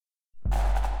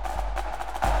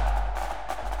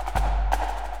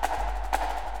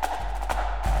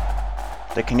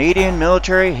The Canadian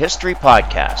Military History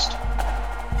Podcast.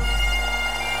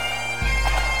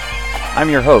 I'm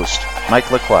your host, Mike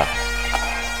Lacroix.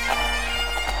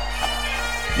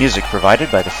 Music provided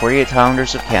by the 48th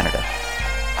Highlanders of Canada.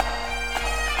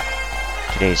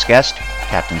 Today's guest,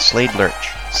 Captain Slade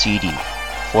Lurch, CD,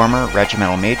 former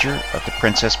Regimental Major of the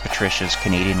Princess Patricia's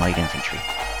Canadian Light Infantry.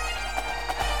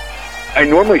 I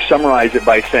normally summarize it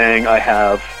by saying I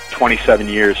have 27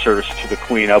 years service to the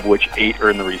Queen, of which 8 are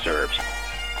in the reserves.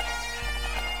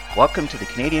 Welcome to the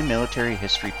Canadian Military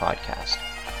History Podcast.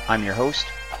 I'm your host,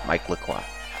 Mike Lacroix.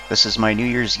 This is my New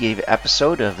Year's Eve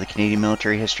episode of the Canadian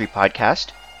Military History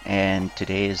Podcast, and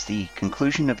today is the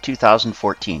conclusion of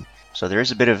 2014. So there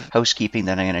is a bit of housekeeping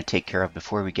that I'm going to take care of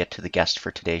before we get to the guest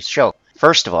for today's show.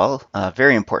 First of all,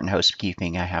 very important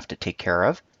housekeeping I have to take care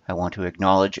of. I want to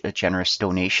acknowledge a generous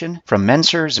donation from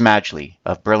Mensur Zmajli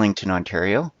of Burlington,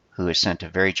 Ontario, who has sent a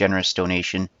very generous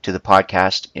donation to the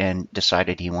podcast and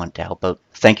decided he wanted to help out.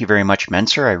 Thank you very much,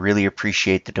 Mensur. I really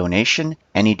appreciate the donation.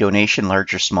 Any donation,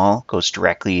 large or small, goes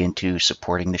directly into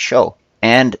supporting the show.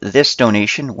 And this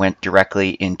donation went directly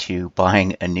into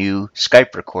buying a new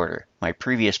Skype recorder. My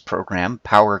previous program,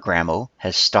 PowerGrammo,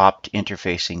 has stopped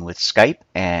interfacing with Skype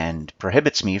and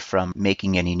prohibits me from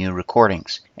making any new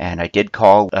recordings. And I did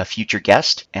call a future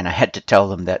guest, and I had to tell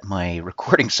them that my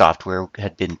recording software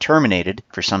had been terminated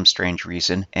for some strange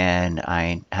reason, and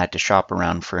I had to shop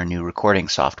around for a new recording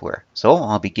software. So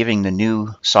I'll be giving the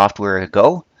new software a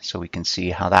go, so we can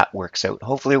see how that works out.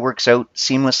 Hopefully it works out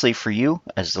seamlessly for you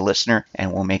as the listener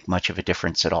and won't make much of a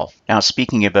difference at all. Now,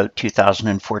 speaking about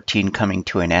 2014 coming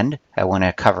to an end, I want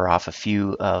to cover off a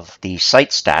few of the site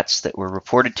stats that were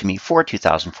reported to me for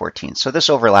 2014. So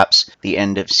this overlaps the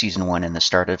end of Season 1 and the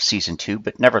start of Season 2,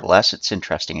 but nevertheless, it's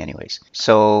interesting anyways.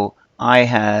 So I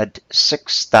had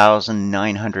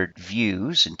 6,900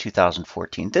 views in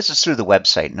 2014. This is through the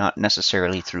website, not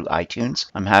necessarily through iTunes.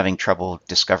 I'm having trouble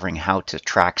discovering how to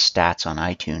track stats on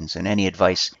iTunes, and any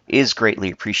advice is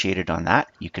greatly appreciated on that.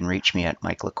 You can reach me at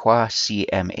Mike Lacroix,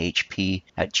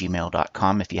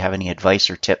 cmhp@gmail.com, if you have any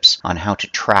advice or tips on how to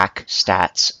track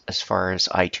stats as far as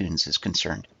iTunes is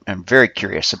concerned. I'm very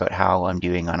curious about how I'm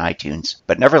doing on iTunes.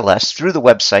 But nevertheless, through the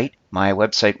website, my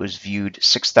website was viewed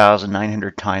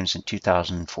 6,900 times in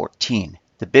 2014.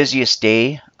 The busiest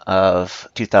day of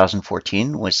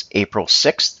 2014 was April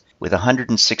 6th with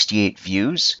 168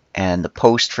 views, and the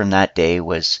post from that day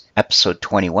was episode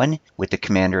 21 with the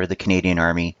commander of the Canadian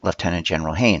Army, Lieutenant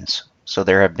General Haynes. So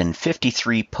there have been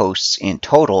 53 posts in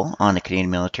total on the Canadian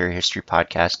Military History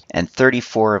Podcast, and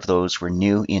 34 of those were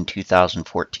new in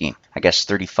 2014. I guess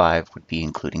 35 would be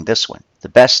including this one. The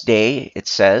best day, it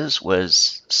says,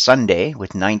 was Sunday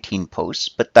with 19 posts,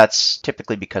 but that's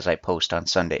typically because I post on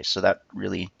Sundays, so that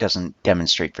really doesn't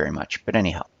demonstrate very much. But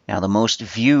anyhow, now the most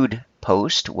viewed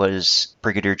post was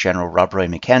Brigadier General Rob Roy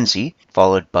McKenzie,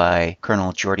 followed by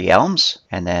Colonel Geordie Elms,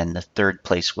 and then the third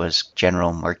place was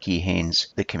General Marquis Haynes,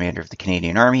 the commander of the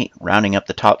Canadian Army. Rounding up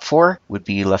the top 4 would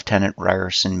be Lieutenant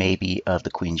Ryerson Mabey of the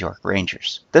Queen's York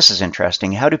Rangers. This is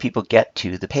interesting. How do people get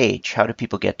to the page? How do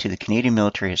people get to the Canadian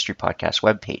Military History Podcast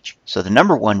webpage? So the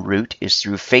number one route is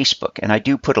through Facebook, and I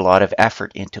do put a lot of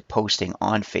effort into posting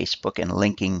on Facebook and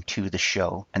linking to the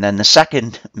show. And then the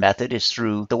second method is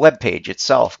through the webpage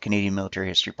itself,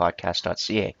 CanadianMilitaryHistoryPodcast.ca.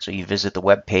 So you visit the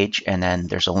webpage, and then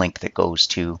there's a link that goes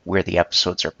to where the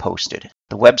episodes are posted.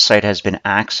 The website has been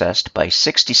accessed by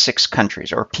 66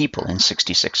 countries, or people in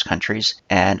 66 countries,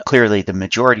 and clearly the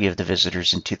majority of the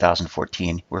visitors in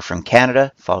 2014 were from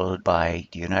Canada, followed by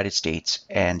the United States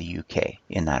and the UK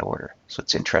in that order. So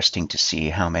it's interesting to see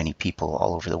how many people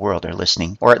all over the world are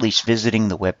listening, or at least visiting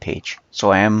the webpage.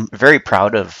 So I am very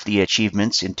proud of the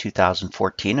achievements in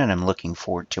 2014, and I'm looking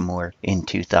forward to more in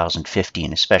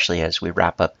 2015, especially as we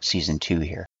wrap up Season 2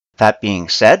 here. That being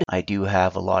said, I do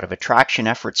have a lot of attraction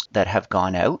efforts that have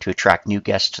gone out to attract new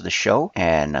guests to the show,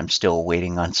 and I'm still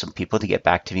waiting on some people to get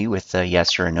back to me with a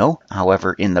yes or a no.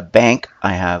 However, in the bank,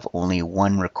 I have only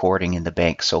one recording in the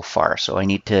bank so far, so I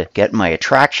need to get my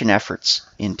attraction efforts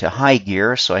into high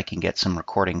gear so I can get some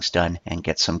recordings done and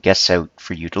get some guests out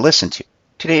for you to listen to.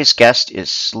 Today's guest is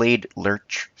Slade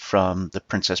Lurch from the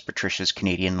Princess Patricia's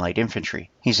Canadian Light Infantry.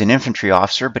 He's an infantry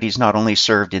officer, but he's not only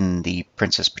served in the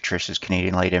Princess Patricia's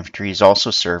Canadian Light Infantry, he's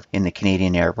also served in the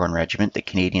Canadian Airborne Regiment, the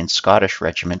Canadian Scottish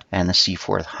Regiment, and the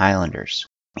Seaforth Highlanders.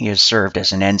 He has served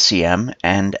as an NCM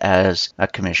and as a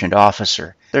commissioned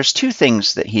officer. There's two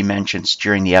things that he mentions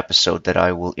during the episode that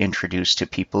I will introduce to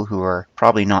people who are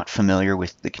probably not familiar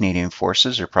with the Canadian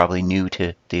Forces or probably new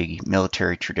to the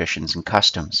military traditions and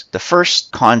customs. The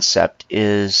first concept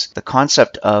is the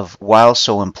concept of while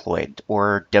so employed,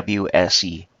 or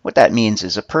WSE. What that means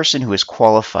is a person who is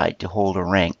qualified to hold a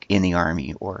rank in the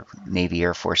Army or Navy,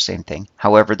 Air Force, same thing.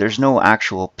 However, there's no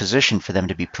actual position for them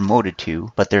to be promoted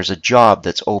to, but there's a job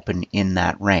that's open in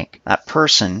that rank. That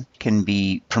person can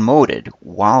be promoted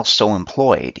while so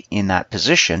employed in that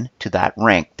position to that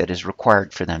rank that is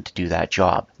required for them to do that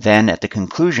job. Then at the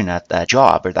conclusion of that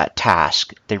job or that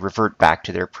task, they revert back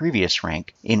to their previous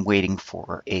rank in waiting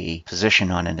for a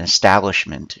position on an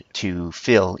establishment to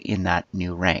fill in that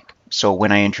new rank. So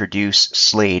when I introduce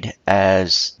Slade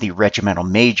as the regimental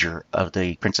major of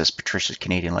the Princess Patricia's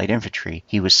Canadian Light Infantry,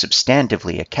 he was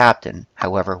substantively a captain.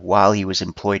 However, while he was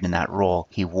employed in that role,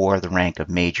 he wore the rank of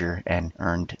major and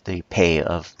earned the pay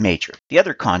of major. The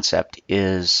other concept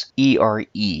is ERE,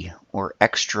 or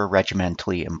extra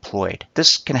regimentally employed.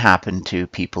 This can happen to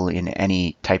people in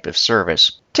any type of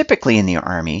service, typically in the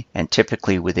Army and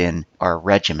typically within our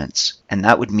regiments. And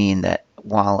that would mean that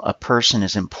while a person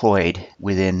is employed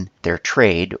within their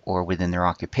trade or within their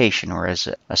occupation or as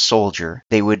a soldier,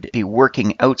 they would be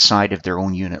working outside of their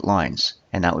own unit lines.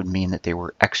 And that would mean that they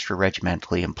were extra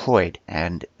regimentally employed.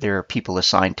 And there are people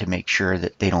assigned to make sure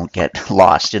that they don't get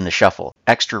lost in the shuffle.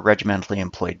 Extra regimentally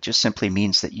employed just simply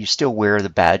means that you still wear the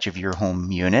badge of your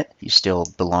home unit. You still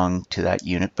belong to that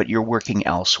unit, but you're working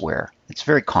elsewhere. It's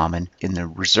very common. In the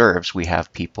reserves, we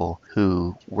have people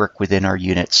who work within our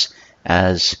units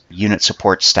as unit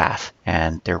support staff,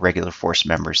 and they're regular force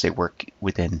members. They work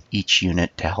within each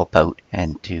unit to help out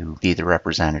and to be the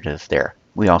representative there.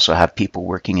 We also have people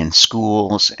working in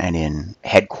schools and in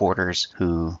headquarters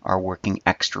who are working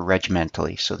extra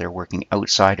regimentally, so they're working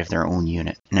outside of their own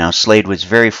unit. Now, Slade was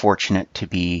very fortunate to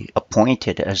be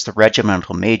appointed as the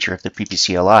regimental major of the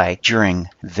PPCLI during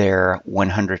their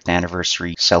 100th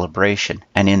anniversary celebration.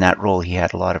 And in that role, he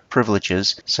had a lot of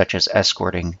privileges, such as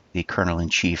escorting the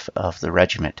Colonel-in-Chief of the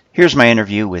regiment. Here's my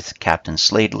interview with Captain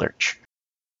Slade Lurch.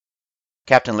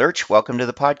 Captain Lurch, welcome to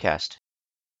the podcast.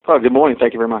 Oh, good morning.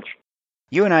 Thank you very much.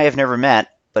 You and I have never met,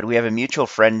 but we have a mutual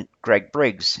friend, Greg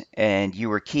Briggs, and you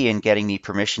were key in getting me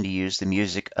permission to use the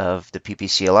music of the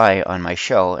PPCLI on my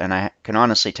show, and I can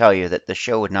honestly tell you that the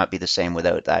show would not be the same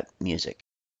without that music.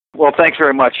 Well, thanks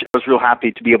very much. I was real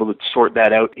happy to be able to sort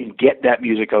that out and get that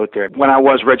music out there. When I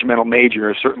was regimental major, I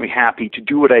was certainly happy to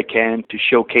do what I can to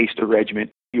showcase the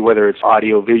regiment, whether it's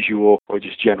audio, visual, or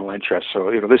just general interest.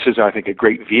 So, this is, I think, a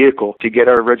great vehicle to get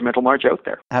our regimental march out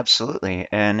there. Absolutely.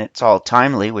 And it's all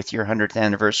timely with your 100th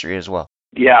anniversary as well.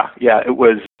 Yeah, it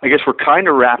was. I guess we're kind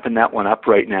of wrapping that one up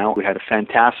right now. We had a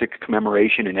fantastic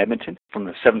commemoration in Edmonton from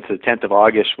the 7th to the 10th of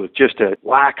August with just a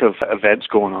lack of events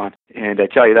going on. And I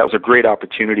tell you, that was a great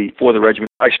opportunity for the regiment.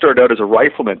 I started out as a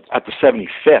rifleman at the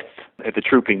 75th at the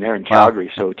trooping there in Calgary.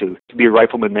 Wow. So to be a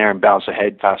rifleman there and bounce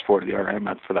ahead, fast forward to the RM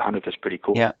for the 100th is pretty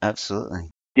cool. Yeah, absolutely.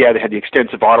 Yeah, they had the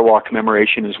extensive Ottawa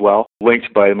commemoration as well,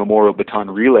 linked by a Memorial Baton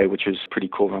Relay, which is pretty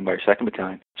cool, run by our 2nd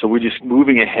Battalion. So we're just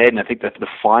moving ahead, and I think that the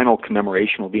final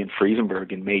commemoration will be in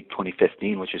Friesenberg in May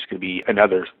 2015, which is going to be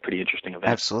another pretty interesting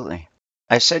event. Absolutely.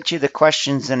 I sent you the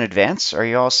questions in advance. Are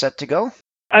you all set to go?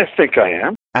 I think I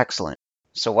am. Excellent.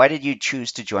 So why did you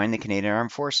choose to join the Canadian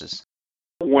Armed Forces?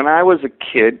 When I was a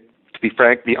kid, to be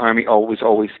frank, the Army was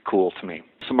always cool to me.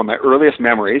 Some of my earliest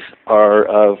memories are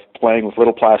of playing with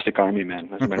little plastic Army men.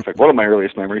 As a matter of fact, one of my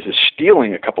earliest memories is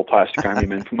stealing a couple plastic Army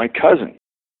men from my cousin.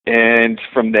 And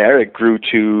from there, it grew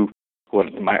to what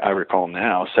I recall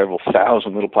now, several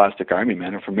thousand little plastic Army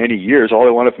men. And for many years, all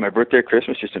I wanted for my birthday or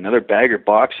Christmas, just another bag or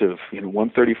box of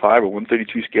 135 or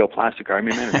 132 scale plastic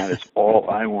Army men, and that is all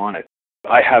I wanted.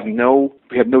 We have no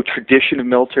tradition of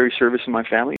military service in my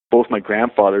family. Both my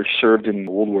grandfathers served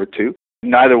in World War II.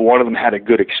 Neither one of them had a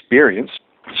good experience.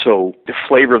 So the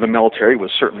flavor of the military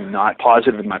was certainly not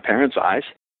positive in my parents' eyes.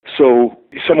 So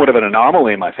somewhat of an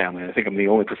anomaly in my family. I think I'm the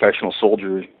only professional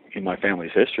soldier in my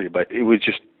family's history, but it was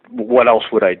just, what else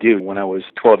would I do? When I was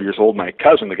 12 years old, my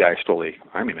cousin, the guy I stole the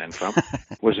Army men from,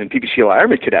 was in PPCLI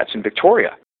Army Cadets in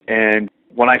Victoria. And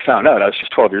when I found out, I was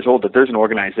just 12 years old, that there's an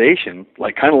organization,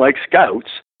 kind of like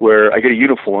Scouts, where I get a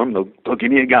uniform, they'll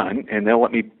give me a gun, and they'll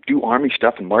let me do Army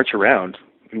stuff and march around.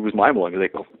 It was mind-blowing. They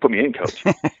go, put me in, coach.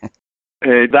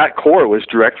 That corps was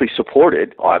directly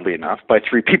supported, oddly enough, by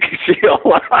 3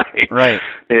 PPCLI. Right.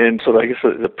 And so I guess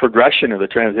the progression of the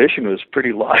transition was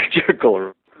pretty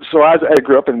logical. So as I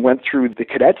grew up and went through the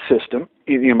cadet system,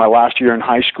 in my last year in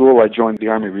high school, I joined the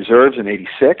Army Reserves in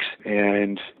 '86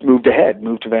 and moved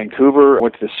to Vancouver. I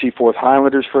went to the Seaforth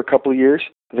Highlanders for a couple of years.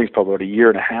 I think it's probably about a year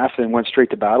and a half, then went straight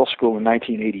to battle school in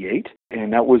 1988.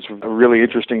 And that was a really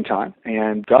interesting time.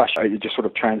 And gosh, I just sort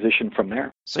of transitioned from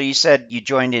there. So you said you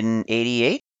joined in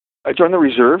 '88? I joined the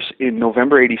reserves in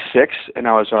November '86, and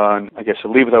I was on, I guess, a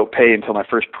leave without pay until my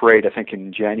first parade, I think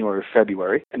in January or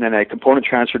February. And then I component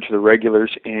transferred to the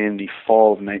regulars in the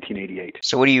fall of 1988.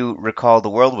 So what do you recall the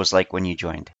world was like when you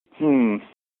joined?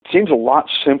 Seems a lot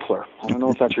simpler. I don't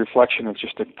know if that's a reflection of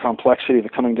just the complexity of the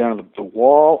coming down of the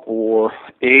wall, or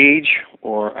age,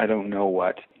 or I don't know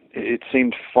what. It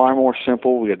seemed far more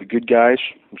simple. We had the good guys,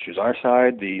 which was our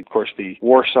side, of course, the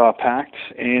Warsaw Pact,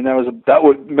 and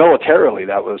militarily,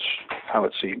 that was how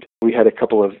it seemed. We had a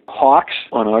couple of hawks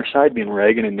on our side, being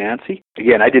Reagan and Nancy.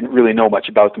 Again, I didn't really know much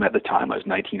about them at the time. I was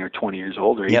 19 or 20 years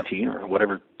old, or 18, or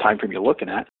whatever time frame you're looking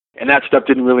at. And that stuff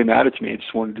didn't really matter to me. I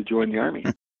just wanted to join the Army.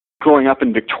 Growing up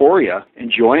in Victoria and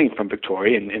joining from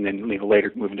Victoria, and then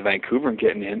later moving to Vancouver and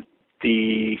getting in,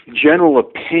 the general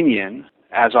opinion,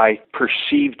 as I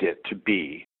perceived it to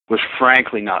be, was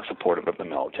frankly not supportive of the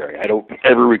military. I don't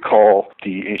ever recall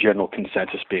the general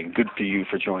consensus being good for you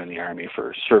for joining the Army,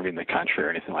 for serving the country,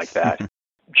 or anything like that.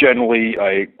 Generally,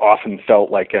 I often felt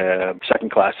like a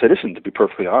second-class citizen, to be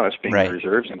perfectly honest, being in the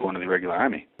reserves and going to the regular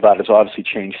Army. That has obviously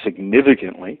changed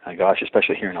significantly,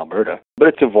 especially here in Alberta. But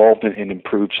it's evolved and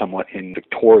improved somewhat in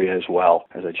Victoria as well,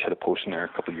 as I just had a post in there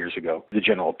a couple of years ago. The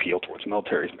general appeal towards the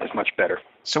military is much better.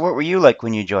 So what were you like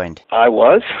when you joined? I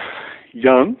was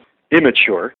young,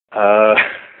 immature,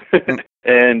 and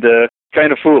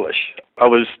kind of foolish. I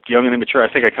was young and immature.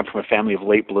 I think I come from a family of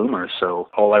late bloomers, so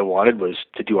all I wanted was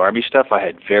to do Army stuff. I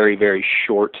had very, very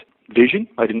short vision.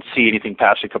 I didn't see anything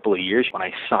past a couple of years. When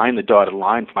I signed the dotted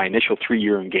line for my initial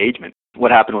 3-year engagement, what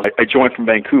happened was I joined from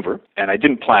Vancouver, and I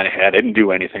didn't plan ahead. I didn't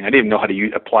do anything. I didn't know how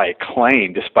to apply a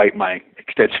claim, despite my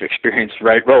extensive experience,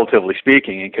 relatively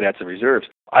speaking, in cadets and reserves.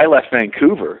 I left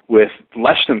Vancouver with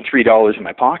less than $3 in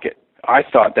my pocket. I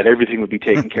thought that everything would be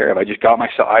taken care of. I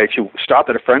actually stopped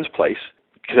at a friend's place,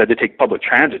 because I had to take public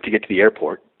transit to get to the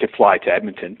airport, to fly to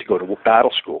Edmonton, to go to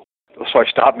battle school. So I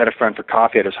stopped, met a friend for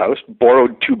coffee at his house,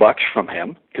 borrowed $2 from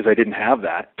him, because I didn't have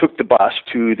that, took the bus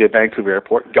to the Vancouver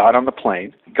airport, got on the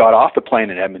plane, got off the plane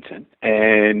in Edmonton,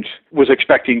 and was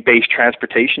expecting base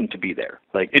transportation to be there,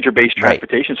 like interbase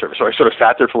transportation service. So I sort of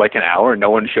sat there for like an hour, and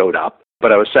no one showed up.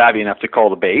 But I was savvy enough to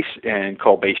call the base and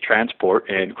call base transport.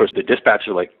 And, of course, the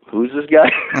dispatcher was like, who's this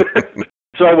guy?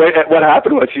 So what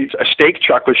happened was a stake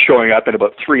truck was showing up in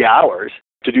about 3 hours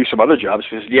to do some other jobs.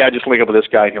 He said, just link up with this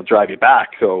guy and he'll drive you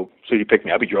back. So he picked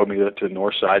me up. He drove me to the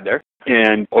north side there.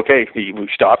 And, we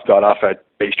stopped, got off at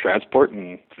base transport,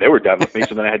 and they were done with me.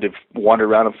 So then I had to wander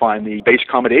around and find the base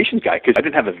accommodations guy, because I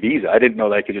didn't have a visa. I didn't know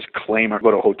that I could just claim or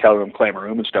go to a hotel room, claim a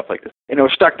room and stuff like this. And I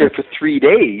was stuck there for 3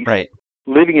 days.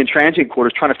 Living in transient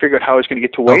quarters, trying to figure out how I was going to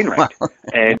get to Wainwright.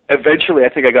 And eventually, I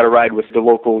think I got a ride with the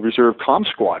local reserve comm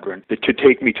squadron to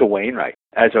take me to Wainwright,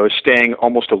 as I was staying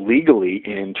almost illegally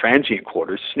in transient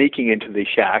quarters, sneaking into the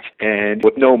shacks, and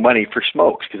with no money for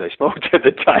smokes, because I smoked at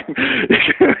the time.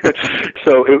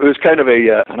 So it was kind of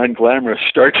an unglamorous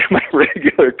start to my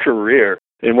regular career.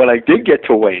 And when I did get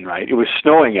to Wainwright, it was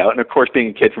snowing out. And, of course, being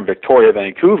a kid from Victoria,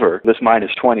 Vancouver, this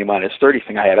 -20, -30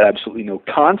 thing I had absolutely no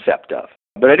concept of.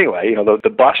 But anyway, the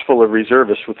bus full of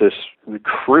reservists with this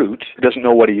recruit who doesn't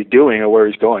know what he's doing or where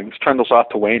he's going, trundles off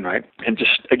to Wainwright and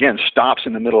just, again, stops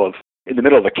in the middle of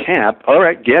the camp. All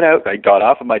right, get out. I got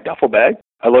off of my duffel bag.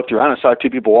 I looked around and saw 2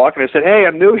 people walking. I said, hey,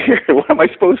 I'm new here. What am I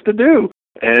supposed to do?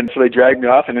 And so they dragged me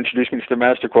off and introduced me to the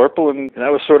Master Corporal, and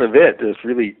that was sort of it. It was a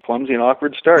really clumsy and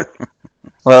awkward start.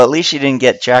 Well, at least you didn't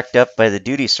get jacked up by the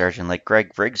duty sergeant like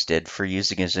Greg Briggs did for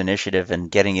using his initiative and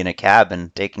getting in a cab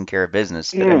and taking care of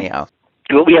business. But anyhow.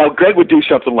 Well, Greg would do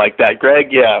something like that.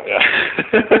 Greg,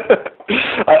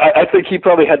 I think he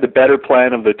probably had the better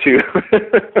plan of the two.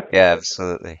 Yeah,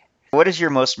 absolutely. What is your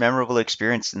most memorable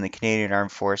experience in the Canadian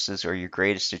Armed Forces, or your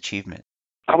greatest achievement?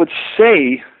 I would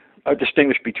say I would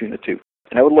distinguish between the two.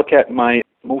 And I would look at my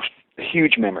most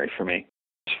huge memory for me,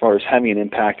 as far as having an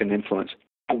impact and influence,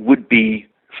 would be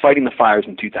fighting the fires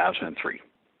in 2003.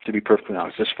 To be perfectly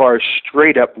honest, as far as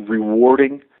straight up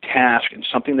rewarding task and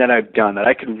something that I've done that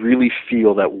I could really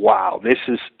feel that, wow, this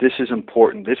is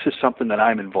important. This is something that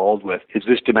I'm involved with, is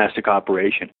this domestic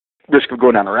operation. Risk of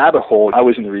going down a rabbit hole, I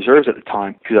was in the reserves at the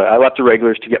time, because I left the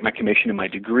regulars to get my commission and my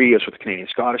degree. I was with the Canadian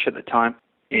Scottish at the time.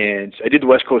 And I did the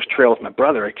West Coast Trail with my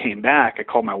brother. I came back. I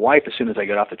called my wife as soon as I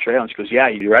got off the trail, and she goes, yeah,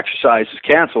 your exercise is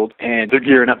canceled, and they're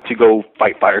gearing up to go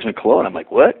fight fires in Kelowna. I'm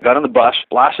like, what? Got on the bus,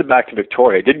 blasted back to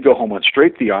Victoria. I didn't go home, went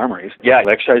straight to the armories. Yeah,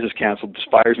 the exercise is canceled, there's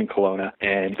fires in Kelowna,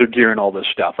 and they're gearing all this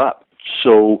stuff up.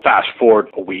 So fast forward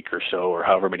a week or so, or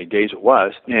however many days it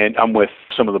was, and I'm with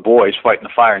some of the boys fighting the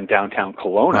fire in downtown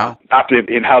Kelowna. Wow.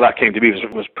 And how that came to be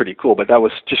was pretty cool, but that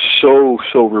was just so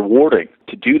rewarding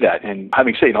to do that. And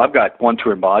having said, I've got 1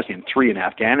 tour in Bosnia and 3 in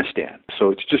Afghanistan.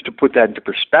 So it's just to put that into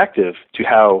perspective to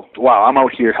how, wow, I'm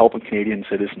out here helping Canadian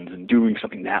citizens and doing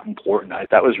something that important.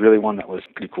 That was really one that was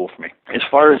pretty cool for me. As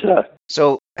far as...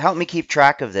 So help me keep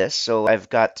track of this. So I've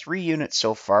got 3 units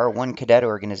so far, 1 cadet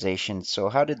organization. So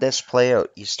how did this play out?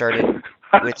 You started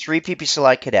with 3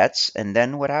 PPCLI cadets, and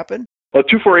then what happened? Well,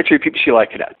 2483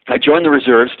 PPCLI cadet. I joined the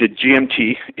reserves, did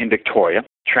GMT in Victoria,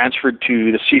 transferred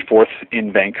to the Seaforth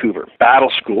in Vancouver.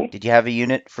 Battle school. Did you have a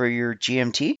unit for your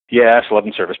GMT? Yes,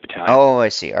 11th Service Battalion. Oh, I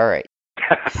see. All right.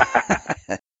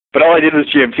 But all I did was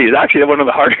GMT. It's actually one of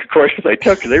the harder courses I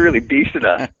took because they really beasted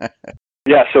us.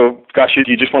 Yeah, so, gosh, do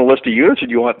you just want a list of units or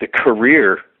do you want the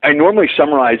career? I normally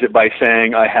summarize it by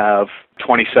saying I have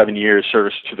 27 years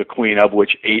service to the Queen, of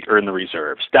which 8 are in the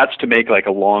reserves. That's to make like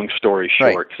a long story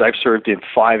short, because I've served in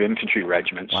 5 infantry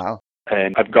regiments. Wow.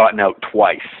 And I've gotten out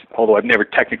twice. Although I've never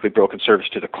technically broken service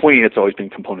to the Queen, it's always been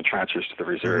component transfers to the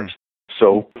reserves.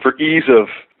 So for ease of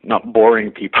not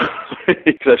boring people,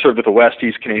 because I served with the West,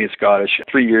 East, Canadian, Scottish,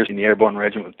 3 years in the Airborne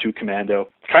Regiment with 2 Commando.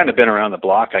 Kind of been around the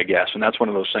block, I guess. And that's one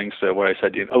of those things, what I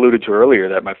said, alluded to earlier,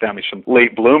 that my family's some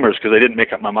late bloomers because I didn't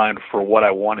make up my mind for what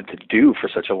I wanted to do for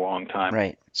such a long time.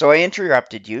 Right. So I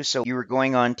interrupted you. So you were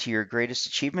going on to your greatest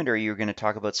achievement, or you were going to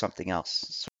talk about something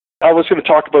else? I was going to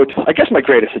talk about, I guess, my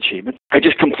greatest achievement. I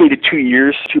just completed 2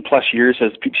 years, 2+ years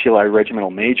as PPCLI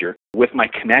Regimental Major with my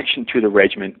connection to the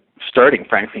regiment starting,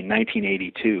 frankly, in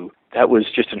 1982. That was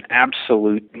just an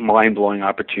absolute mind-blowing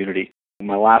opportunity.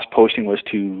 My last posting was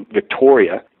to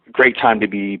Victoria. Great time to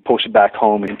be posted back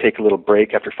home and take a little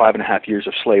break after 5.5 years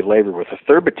of slave labor with the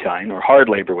 3rd Battalion, or hard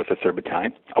labor with the 3rd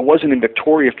Battalion. I wasn't in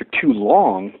Victoria for too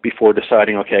long before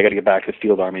deciding, okay, I got to get back to the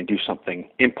Field Army and do something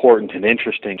important and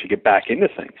interesting to get back into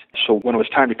things. So when it was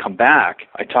time to come back,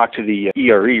 I talked to the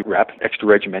ERE rep,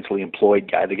 extra-regimentally employed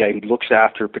guy, the guy who looks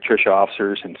after Patricia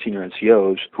officers and senior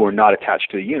NCOs who are not attached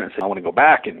to the unit. I said, I want to go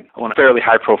back and I want a fairly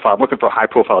high-profile, I'm looking for a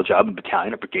high-profile job in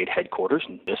battalion or brigade headquarters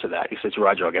and this or that. He says,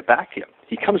 Roger, I'll get back to you.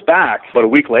 He comes back about a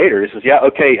week later. He says, yeah,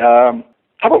 okay, how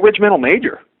about Regimental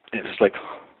Major? And it's like,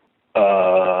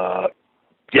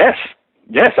 yes,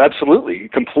 absolutely.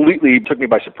 Completely took me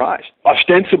by surprise.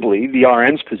 Ostensibly, the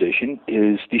RN's position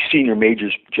is the senior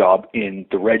major's job in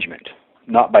the regiment.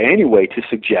 Not by any way to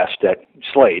suggest that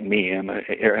Slade, me, I'm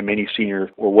any senior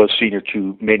or was senior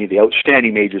to many of the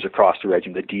outstanding majors across the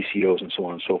regiment, the DCOs and so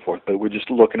on and so forth, but we're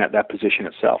just looking at that position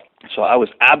itself. So I was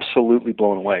absolutely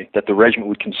blown away that the regiment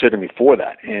would consider me for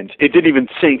that. And it didn't even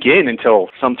sink in until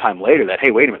sometime later that,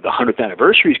 hey, wait a minute, the 100th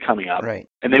anniversary is coming up. Right.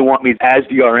 And they want me as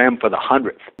the RM for the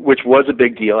 100th, which was a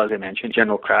big deal, as I mentioned.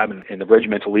 General Crabb and the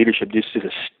regimental leadership just did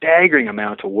a staggering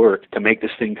amount of work to make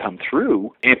this thing come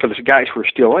through. And for the guys who are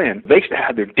still in, they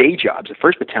had their day jobs. The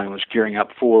 1st Battalion was gearing up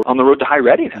for on the road to high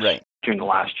readiness. Right. During the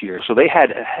last year. So they had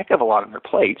a heck of a lot on their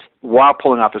plates while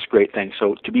pulling off this great thing.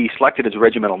 So to be selected as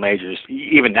regimental majors,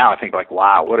 even now I think like,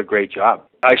 wow, what a great job.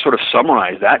 I sort of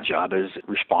summarize that job as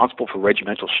responsible for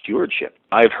regimental stewardship.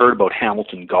 I've heard about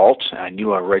Hamilton Galt. I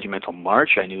knew our regimental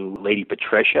march. I knew Lady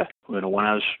Patricia when I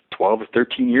was 12 or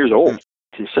 13 years old.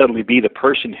 To suddenly be the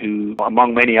person who,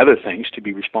 among many other things, to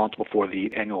be responsible for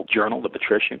the annual journal, the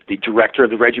Patrician, the director of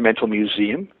the Regimental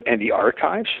Museum and the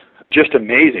archives. Just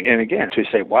amazing. And again, to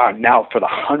say, wow, now for the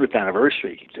 100th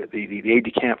anniversary, the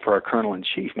aide-de-camp for our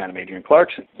Colonel-in-Chief, Madam Adrian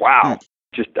Clarkson. Wow.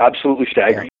 Just absolutely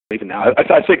staggering. Yeah. Even now,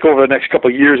 I think over the next couple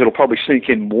of years, it'll probably sink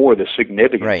in more the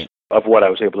significance of what I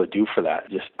was able to do for that.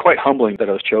 Just quite humbling that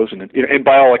I was chosen. And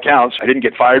by all accounts, I didn't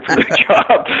get fired from the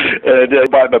job.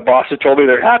 And my bosses told me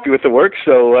they're happy with the work,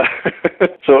 so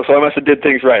so I must have did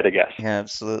things right, I guess. Yeah,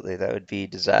 absolutely. That would be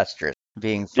disastrous,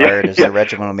 being fired as a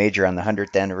regimental major on the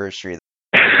 100th anniversary.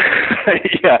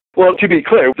 Yeah. Well, to be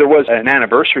clear, there was an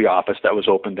anniversary office that was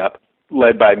opened up,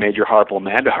 led by Major Harpel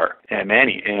Mandahar and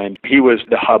Manny, and he was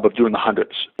the hub of doing the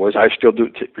 100ths, whereas I still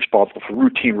responsible for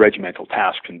routine regimental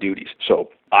tasks and duties. So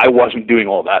I wasn't doing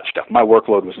all that stuff. My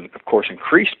workload was, of course,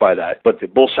 increased by that, but the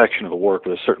bull section of the work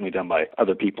was certainly done by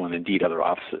other people and indeed other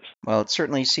offices. Well, it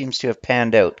certainly seems to have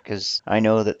panned out, because I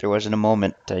know that there wasn't a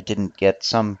moment I didn't get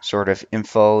some sort of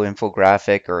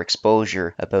infographic or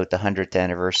exposure about the 100th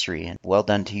anniversary, and well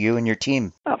done to you and your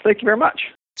team. Oh, thank you very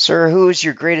much. Sir, who is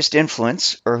your greatest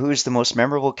influence, or who is the most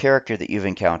memorable character that you've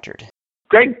encountered?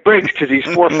 Greg Briggs, because he's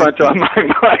forefront on my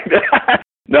mind.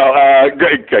 No,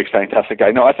 Greg's a fantastic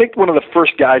guy. No, I think one of the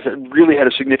first guys that really had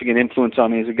a significant influence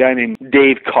on me is a guy named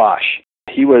Dave Kosh.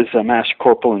 He was a Master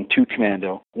Corporal in 2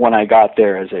 Commando when I got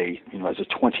there as a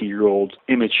 20-year-old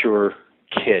immature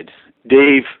kid.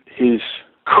 Dave, his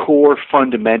core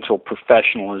fundamental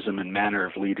professionalism and manner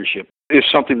of leadership is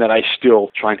something that I still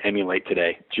try and emulate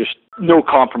today. Just no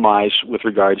compromise with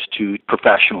regards to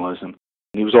professionalism.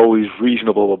 He was always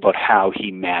reasonable about how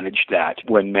he managed that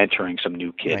when mentoring some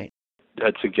new kid. Right.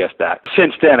 I'd suggest that.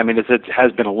 Since then, I mean, it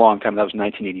has been a long time. That was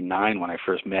 1989 when I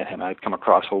first met him. I've come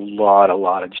across a lot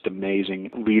of just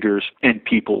amazing leaders and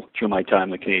people through my time in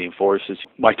the Canadian Forces.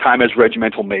 My time as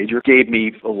regimental major gave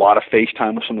me a lot of face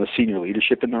time with some of the senior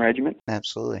leadership in the regiment.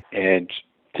 Absolutely. And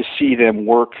to see them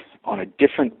work on a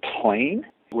different plane,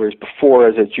 whereas before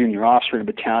as a junior officer in a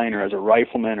battalion or as a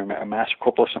rifleman or a master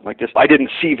corporal or something like this, I didn't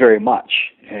see very much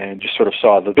and just sort of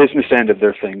saw the business end of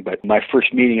their thing. But my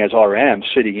first meeting as RM,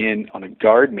 sitting in on a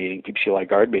guard meeting, PPCLI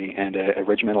guard meeting, and a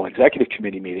regimental executive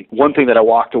committee meeting, one thing that I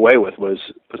walked away with was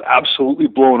absolutely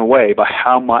blown away by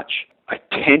how much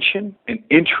attention and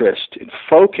interest and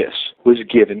focus was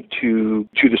given to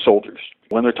the soldiers.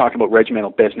 When they're talking about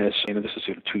regimental business, this is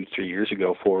 2-3 years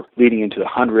ago, for leading into the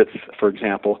 100th, for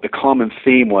example, the common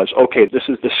theme was, okay, this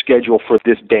is the schedule for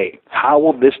this day. How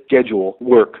will this schedule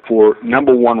work for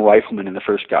number one rifleman in the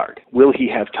 1st Guard? Will he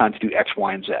have time to do X,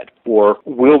 Y, and Z? Or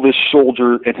will this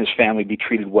soldier and his family be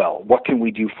treated well? What can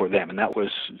we do for them? And that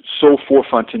was so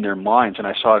forefront in their minds, and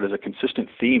I saw it as a consistent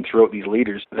theme throughout these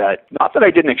leaders that, not that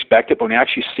I didn't expect it, but when you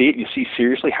actually see it, you see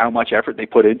seriously how much effort they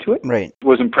put into it. Right. It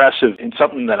was impressive and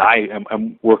something that I am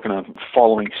working on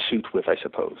following suit with, I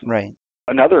suppose. Right.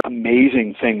 Another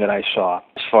amazing thing that I saw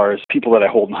as far as people that I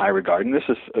hold in high regard, and this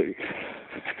is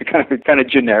kind of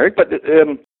generic, but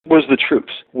was the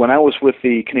troops. When I was with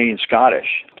the Canadian Scottish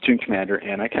platoon commander,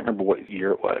 and I can't remember what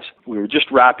year it was, we were just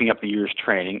wrapping up the year's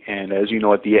training, and as you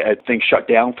know, things shut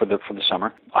down for the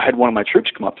summer. I had one of my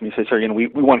troops come up to me and say, "Sir, we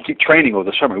want to keep training over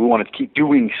the summer. We want to keep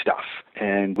doing stuff,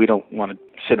 and we don't want to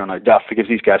sit on our duff," because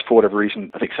these guys, for whatever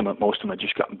reason, I think most of them had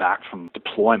just gotten back from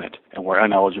deployment and were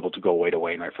ineligible to go away to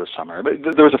Wainwright for the summer.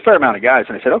 But there was a fair amount of guys,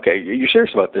 and I said, "Okay, are you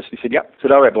serious about this?" He said, "Yep." I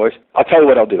said, "All right, boys, I'll tell you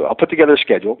what I'll do. I'll put together a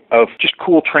schedule of just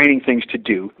cool training things to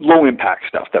do, low-impact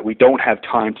stuff that we don't have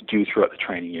time to do throughout the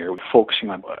training year. We're focusing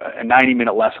on a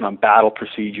 90-minute lesson on battle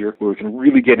procedure where we can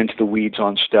really get into the weeds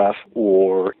on stuff,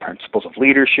 or principles of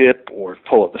leadership, or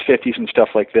pull up the 50s and stuff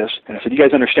like this." And I said, "You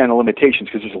guys understand the limitations,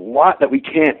 because there's a lot that we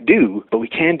can't do, but we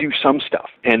can do some stuff."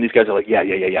 And these guys are like, yeah.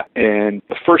 And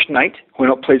the first night, we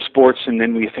went out, played sports, and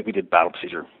then we did battle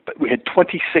procedure. But we had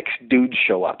 26 dudes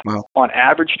show up. Wow. On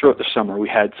average, throughout the summer, we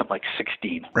had something like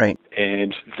 16. Right.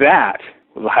 And that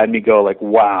had me go like,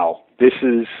 wow, this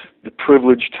is the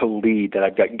privilege to lead, that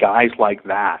I've got guys like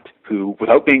that who,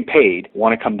 without being paid,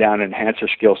 want to come down and enhance their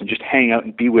skills and just hang out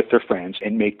and be with their friends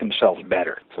and make themselves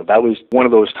better. So that was one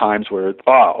of those times where,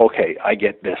 okay, I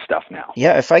get this stuff now.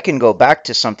 Yeah, if I can go back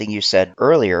to something you said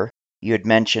earlier, you had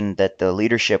mentioned that the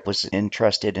leadership was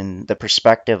interested in the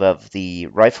perspective of the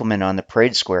riflemen on the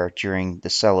parade square during the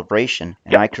celebration.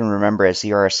 And I can remember as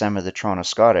the RSM of the Toronto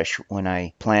Scottish, when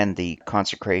I planned the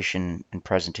consecration and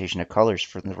presentation of colours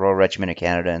for the Royal Regiment of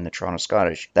Canada and the Toronto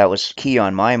Scottish, that was key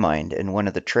on my mind. And one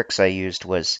of the tricks I used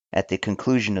was, at the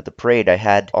conclusion of the parade, I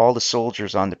had all the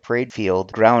soldiers on the parade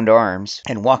field ground arms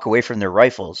and walk away from their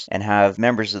rifles, and have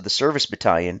members of the service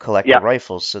battalion collect the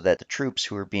rifles, so that the troops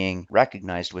who were being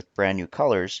recognized with brand new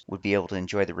colors would be able to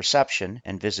enjoy the reception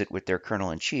and visit with their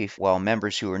colonel-in-chief, while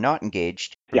members who were not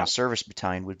engaged from the service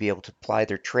battalion would be able to ply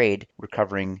their trade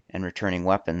recovering and returning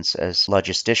weapons as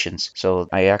logisticians. So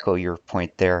I echo your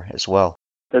point there as well.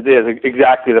 That is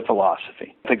exactly the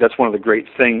philosophy. I think that's one of the great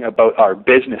things about our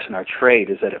business and our trade,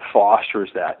 is that it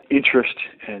fosters that interest,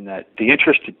 and that the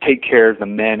interest to take care of the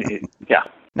men.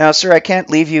 Now, sir, I can't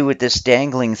leave you with this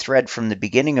dangling thread from the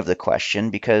beginning of the question,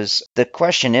 because the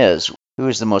question is, who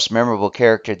is the most memorable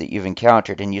character that you've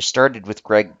encountered? And you started with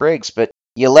Greg Briggs, but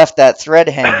you left that thread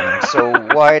hanging. So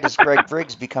why does Greg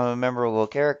Briggs become a memorable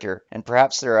character? And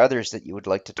perhaps there are others that you would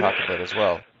like to talk about as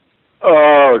well.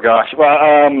 Oh, gosh.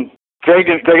 Well, Greg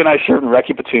and I served in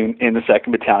Recce Platoon in the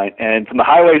 2nd Battalion, and from the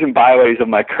highways and byways of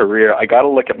my career, I got to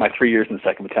look at my 3 years in the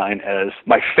 2nd Battalion as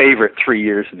my favorite 3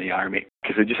 years in the Army,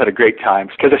 because I just had a great time,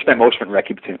 because I spent most of it in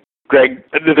Recce Platoon. Greg,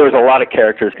 there was a lot of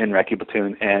characters in Recce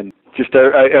Platoon, and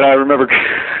I remember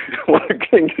what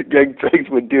Greg Briggs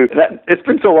would do. It's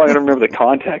been so long I don't remember the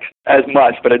context as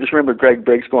much, but I just remember Greg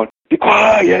Briggs going, "Be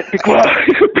quiet, be quiet,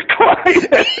 be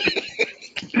quiet,"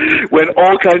 when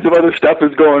all kinds of other stuff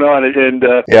is going on, and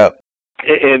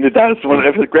that's one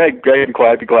of Greg, be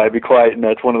quiet, be quiet, be quiet, and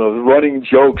that's one of those running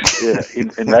jokes in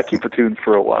Recce Platoon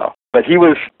for a while. But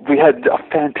we had a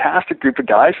fantastic group of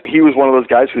guys. He was one of those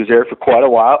guys who was there for quite a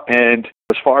while, and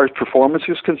as far as performance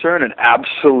was concerned, an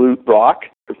absolute rock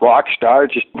star,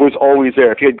 just was always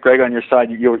there. If you had Greg on your side,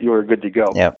 you were good to go.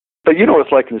 Yeah. But you know what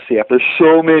it's like in the CF. There's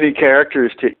so many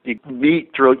characters to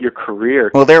meet throughout your career.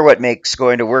 Well, they're what makes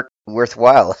going to work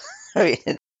worthwhile.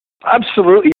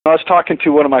 Absolutely. I was talking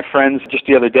to one of my friends just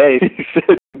the other day. He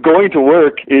said going to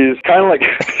work is kind of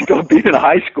like being in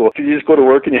high school. You just go to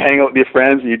work and you hang out with your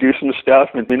friends and you do some stuff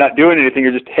and you're not doing anything.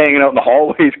 You're just hanging out in the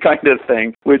hallways kind of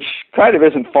thing, which kind of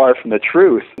isn't far from the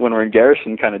truth when we're in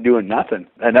garrison kind of doing nothing.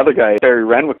 Another guy, Barry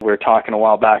Renwick, we were talking a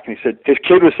while back, and he said his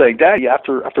kid was saying, Dad,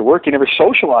 after work you never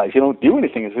socialize. You don't do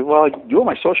anything. I said, well, I do all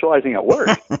my socializing at work.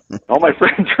 All my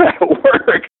friends are at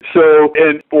work. So,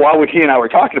 and while he and I were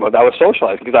talking about that, was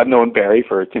socializing, because I've known Barry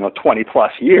for 20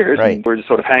 plus years, right. And we're just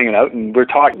sort of hanging out, and we're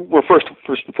first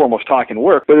and foremost talking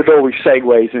work, but it always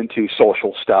segues into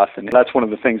social stuff, and that's one of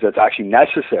the things that's actually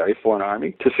necessary for an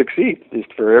army to succeed, is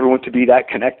for everyone to be that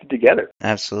connected together.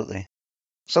 Absolutely.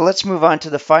 So let's move on to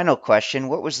the final question.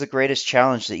 What was the greatest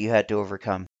challenge that you had to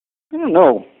overcome? I don't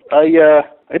know. I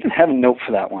didn't have a note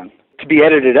for that one. To be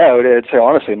edited out, I'd say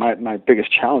honestly, my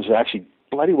biggest challenge is actually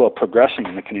bloody well progressing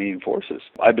in the Canadian Forces.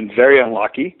 I've been very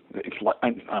unlucky.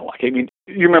 Unlucky. I mean,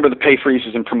 you remember the pay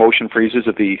freezes and promotion freezes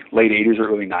of the late 80s or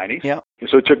early 90s? Yeah.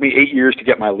 So it took me 8 years to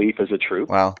get my leaf as a troop.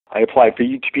 Wow. I applied for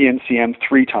UTP NCM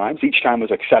 3 times. Each time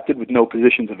was accepted with no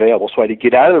positions available. So I had to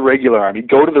get out of the regular Army,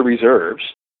 go to the reserves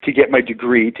to get my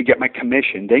degree, to get my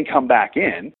commission, then come back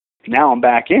in. Now I'm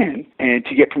back in, and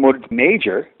to get promoted to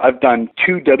major, I've done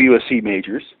 2 WSC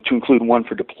majors, to include one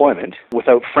for deployment.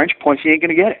 Without French points, you ain't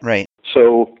going to get it. Right.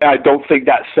 So I don't think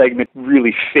that segment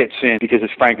really fits in, because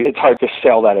it's hard to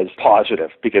sell that as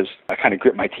positive, because I kind of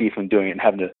grit my teeth when doing it and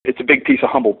having to, it's a big piece of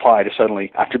humble pie to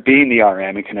suddenly, after being the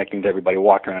RM and connecting to everybody,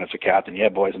 walk around as a captain. Yeah,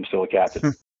 boys, I'm still a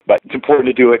captain. But it's important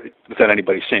to do it without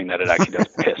anybody saying that. It actually does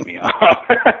piss me off.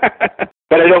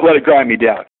 But I don't let it grind me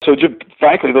down. So just,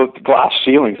 frankly, the glass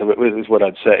ceilings of it is what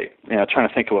I'd say. Trying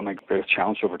to think of what my greatest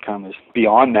challenge to overcome is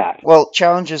beyond that. Well,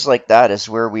 challenges like that is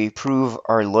where we prove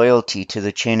our loyalty to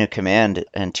the chain of command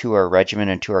and to our regiment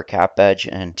and to our cap badge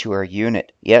and to our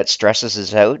unit. Yeah, it stresses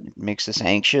us out, makes us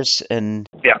anxious, and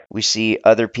we see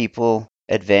other people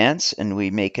advance and we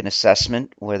make an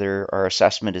assessment, whether our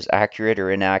assessment is accurate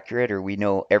or inaccurate, or we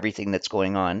know everything that's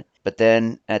going on. But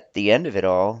then at the end of it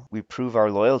all, we prove our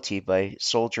loyalty by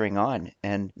soldiering on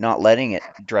and not letting it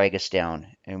drag us down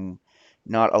and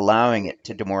not allowing it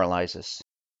to demoralize us.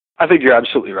 I think you're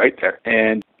absolutely right there.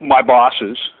 And my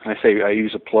bosses, and I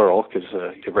use a plural because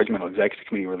the Regimental Executive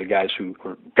Committee were the guys who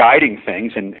were guiding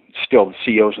things, and still the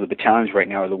CEOs of the battalions right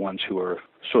now are the ones who are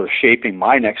sort of shaping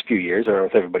my next few years, or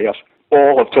with everybody else.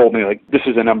 All have told me, like, this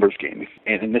is a numbers game,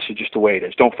 and this is just the way it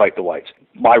is. Don't fight the whites.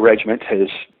 My regiment is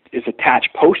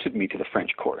posted me to the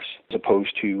French course, as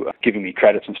opposed to giving me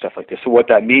credits and stuff like this. So what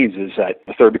that means is that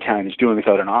the 3rd Battalion is doing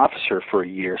without an officer for a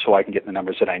year so I can get the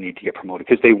numbers that I need to get promoted,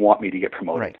 because they want me to get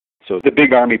promoted. Right. So the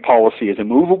big Army policy is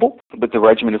immovable, but the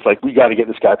regiment is like, we got to get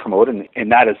this guy promoted,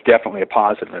 and that is definitely a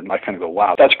positive. And I kind of go,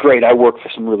 wow, that's great. I work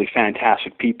for some really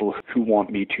fantastic people who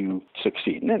want me to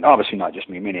succeed. And obviously not just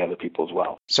me, many other people as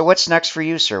well. So what's next for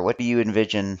you, sir? What do you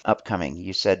envision upcoming?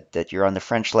 You said that you're on the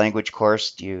French language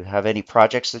course. Do you have any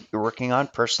projects that you're working on,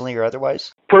 personally or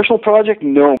otherwise? Personal project?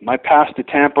 No. My path to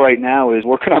Tampa right now is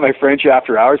working on my French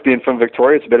after hours. Being from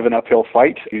Victoria, it's a bit of an uphill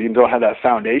fight. You don't have that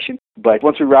foundation. But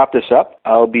once we wrap this up,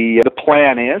 the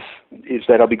plan is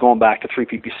that I'll be going back to 3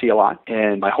 PPC a lot,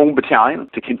 and my home battalion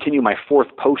to continue my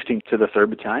 4th posting to the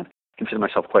 3rd Battalion. Consider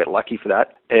myself quite lucky for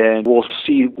that. And we'll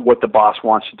see what the boss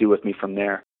wants to do with me from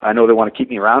there. I know they want to keep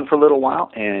me around for a little while,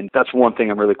 and that's one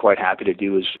thing I'm really quite happy to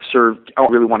do is serve. I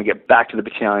really want to get back to the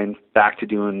battalion, back to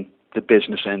doing the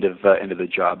business end of the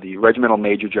job. The regimental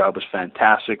major job was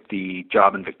fantastic. The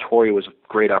job in Victoria was a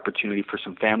great opportunity for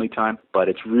some family time, but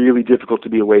it's really difficult to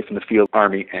be away from the field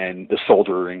army and the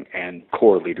soldiering and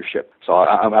corps leadership. So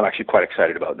I'm actually quite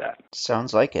excited about that.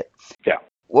 Sounds like it. Yeah.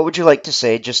 What would you like to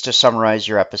say just to summarize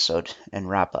your episode and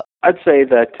wrap up? I'd say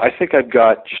that I think I've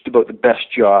got just about the best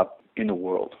job in the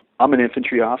world. I'm an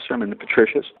infantry officer. I'm in the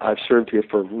Patricias. I've served here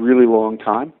for a really long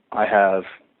time. I have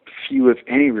few, if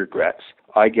any, regrets.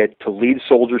 I get to lead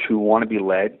soldiers who want to be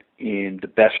led in the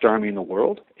best army in the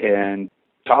world, and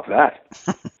top of that.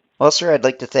 Well, sir, I'd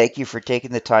like to thank you for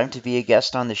taking the time to be a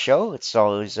guest on the show. It's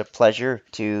always a pleasure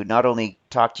to not only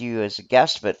talk to you as a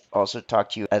guest, but also talk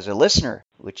to you as a listener,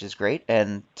 which is great,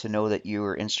 and to know that you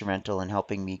were instrumental in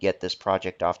helping me get this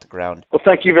project off the ground. Well,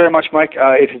 thank you very much, Mike.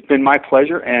 It has been my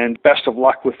pleasure, and best of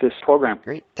luck with this program.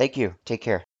 Great. Thank you. Take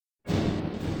care.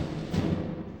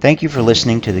 Thank you for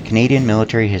listening to the Canadian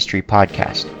Military History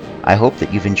Podcast. I hope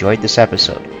that you've enjoyed this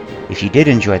episode. If you did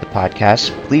enjoy the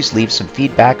podcast, please leave some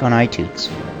feedback on iTunes.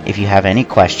 If you have any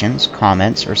questions,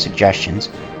 comments, or suggestions,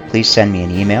 please send me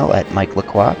an email at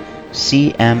mikelacroix,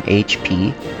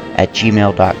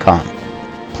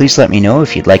 cmhp@gmail.com. Please let me know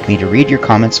if you'd like me to read your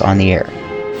comments on the air.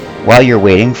 While you're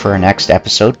waiting for our next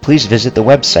episode, please visit the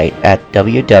website at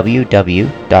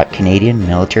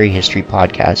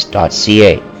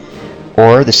www.canadianmilitaryhistorypodcast.ca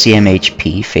or the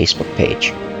CMHP Facebook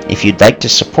page. If you'd like to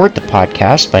support the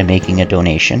podcast by making a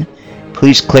donation,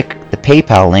 please click the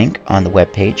PayPal link on the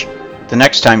webpage. The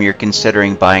next time you're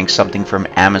considering buying something from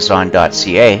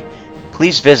Amazon.ca,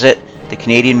 please visit the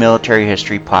Canadian Military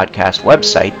History Podcast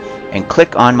website and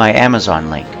click on my Amazon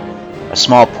link. A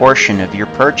small portion of your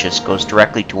purchase goes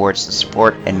directly towards the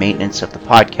support and maintenance of the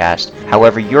podcast.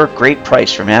 However, your great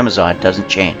price from Amazon doesn't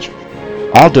change.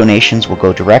 All donations will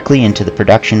go directly into the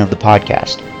production of the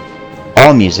podcast.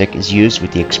 All music is used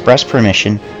with the express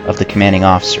permission of the commanding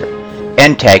officer.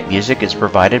 End tag music is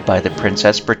provided by the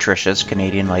Princess Patricia's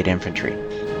Canadian Light Infantry.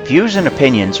 Views and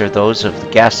opinions are those of the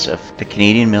guests of the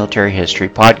Canadian Military History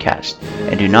Podcast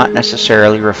and do not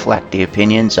necessarily reflect the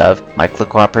opinions of Mike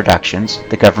Lacroix Productions,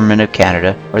 the Government of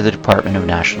Canada, or the Department of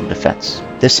National Defence.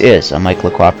 This is a Mike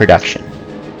Lacroix production.